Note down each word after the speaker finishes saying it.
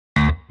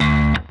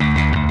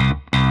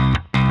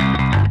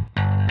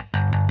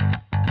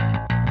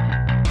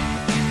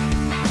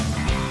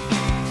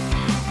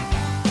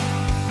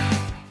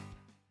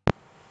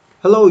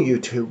Hello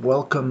YouTube,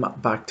 welcome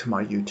back to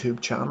my YouTube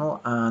channel,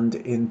 and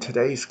in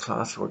today's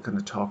class we're going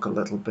to talk a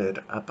little bit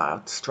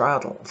about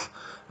straddles.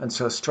 And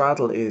so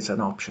straddle is an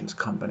options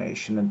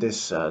combination, and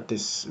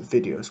this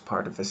video is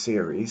part of a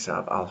series.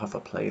 I'll have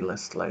a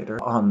playlist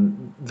later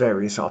on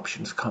various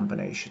options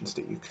combinations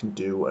that you can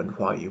do and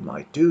why you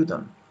might do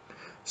them.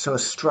 So a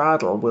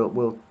straddle,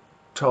 we'll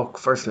talk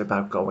firstly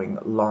about going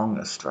long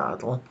a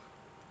straddle.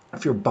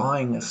 If you're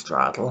buying a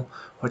straddle,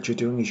 what you're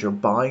doing is you're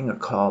buying a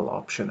call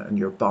option and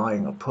you're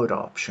buying a put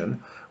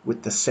option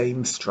with the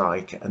same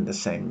strike and the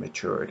same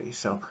maturity.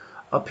 So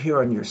up here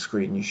on your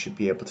screen, you should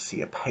be able to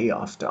see a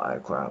payoff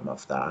diagram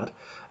of that.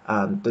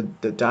 And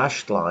the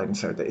dashed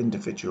lines are the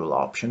individual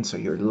options. So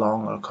you're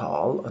long a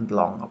call and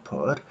long a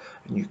put,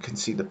 and you can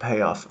see the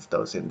payoff of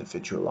those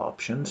individual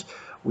options.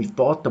 We've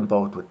bought them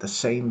both with the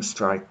same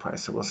strike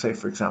price. So we'll say,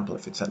 for example,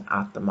 if it's an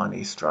at the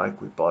money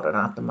strike, we bought an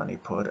at the money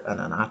put and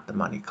an at the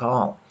money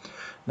call.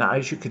 Now,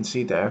 as you can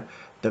see there,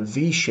 the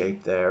V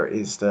shape there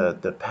is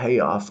the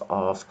payoff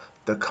of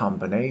the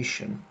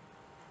combination.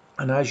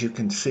 And as you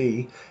can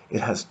see,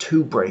 it has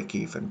two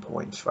break-even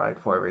points, right?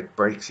 Where it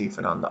breaks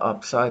even on the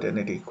upside and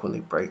it equally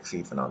breaks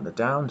even on the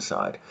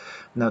downside.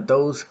 Now,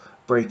 those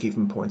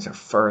break-even points are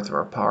further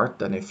apart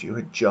than if you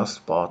had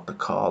just bought the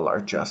call or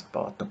just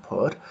bought the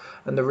put.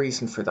 And the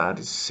reason for that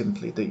is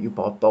simply that you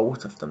bought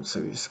both of them, so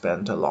you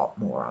spent a lot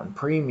more on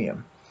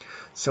premium.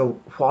 So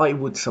why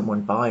would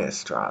someone buy a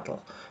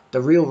straddle? The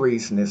real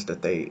reason is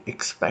that they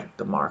expect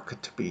the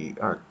market to be,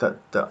 or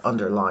the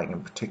underlying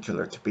in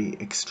particular, to be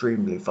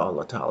extremely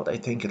volatile. They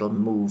think it'll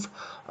move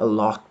a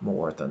lot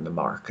more than the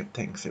market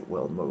thinks it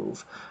will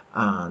move.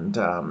 And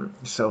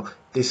so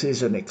this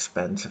is an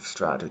expensive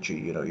strategy.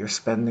 You know, you're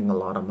spending a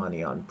lot of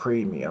money on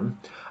premium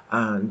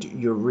and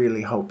you're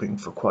really hoping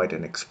for quite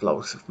an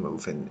explosive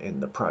move in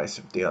the price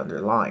of the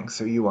underlying.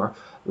 So you are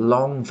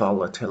long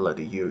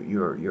volatility.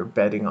 You're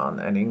betting on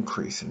an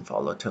increase in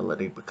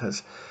volatility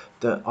because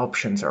the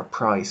options are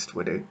priced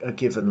with a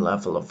given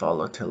level of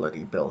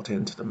volatility built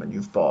into them, and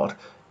you've bought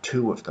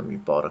two of them. You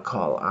bought a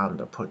call and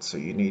a put, so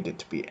you need it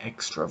to be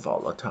extra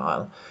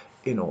volatile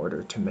in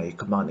order to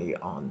make money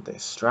on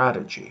this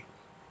strategy.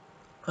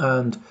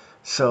 And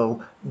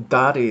so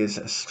that is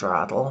a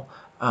straddle.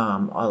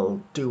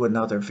 I'll do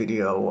another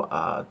video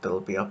that'll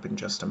be up in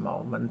just a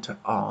moment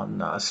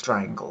on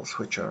strangles,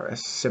 which are a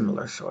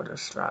similar sort of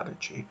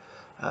strategy.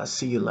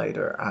 See you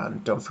later,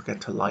 and don't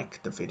forget to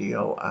like the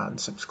video and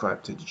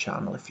subscribe to the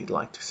channel if you'd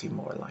like to see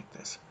more like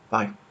this.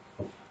 Bye.